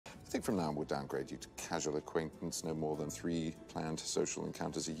think from now we'll downgrade you to casual acquaintance, no more than 3 planned social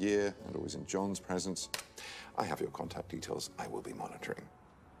encounters a year, and always in John's presence. I have your contact details. I will be monitoring.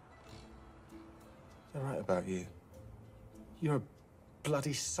 They're right about you. You're a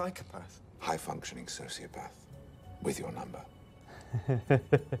bloody psychopath. High-functioning sociopath. With your number.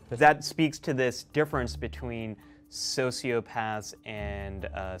 That speaks to this difference between sociopaths and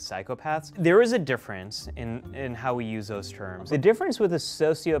psychopaths. There is a difference in how we use those terms. The difference with a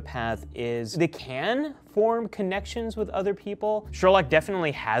sociopath is they can form connections with other people. Sherlock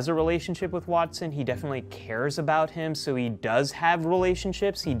definitely has a relationship with Watson. He definitely cares about him, so he does have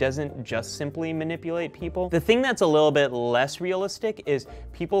relationships. He doesn't just simply manipulate people. The thing that's a little bit less realistic is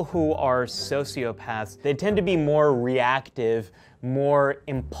people who are sociopaths, they tend to be more reactive, more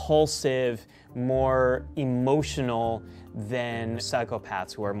impulsive, more emotional than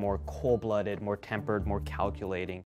psychopaths who are more cold-blooded, more tempered, more calculating.